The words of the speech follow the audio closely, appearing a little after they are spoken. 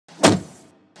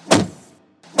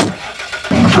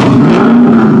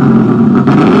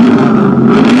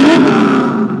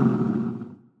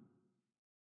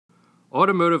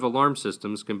Automotive alarm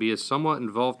systems can be a somewhat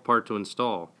involved part to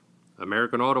install.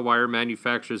 American Autowire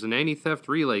manufactures an anti-theft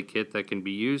relay kit that can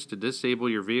be used to disable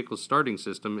your vehicle's starting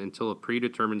system until a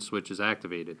predetermined switch is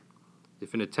activated.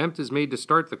 If an attempt is made to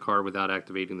start the car without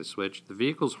activating the switch, the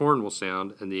vehicle's horn will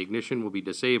sound and the ignition will be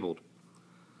disabled.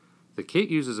 The kit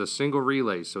uses a single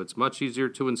relay, so it's much easier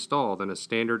to install than a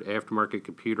standard aftermarket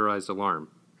computerized alarm.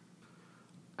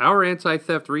 Our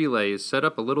anti-theft relay is set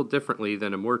up a little differently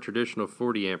than a more traditional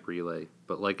 40 amp relay,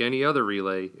 but like any other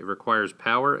relay, it requires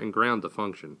power and ground to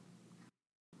function.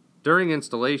 During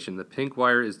installation, the pink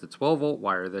wire is the 12-volt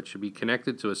wire that should be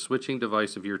connected to a switching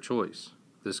device of your choice.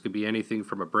 This could be anything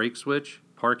from a brake switch,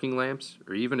 parking lamps,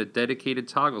 or even a dedicated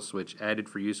toggle switch added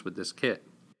for use with this kit.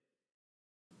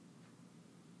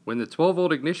 When the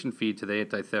 12-volt ignition feed to the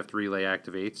anti-theft relay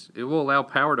activates, it will allow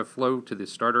power to flow to the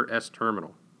starter S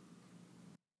terminal.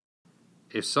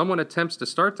 If someone attempts to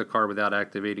start the car without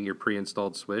activating your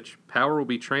pre-installed switch, power will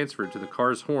be transferred to the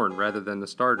car's horn rather than the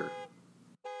starter.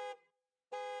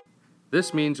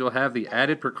 This means you'll have the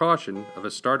added precaution of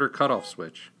a starter cutoff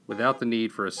switch, without the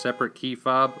need for a separate key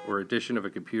fob or addition of a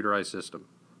computerized system.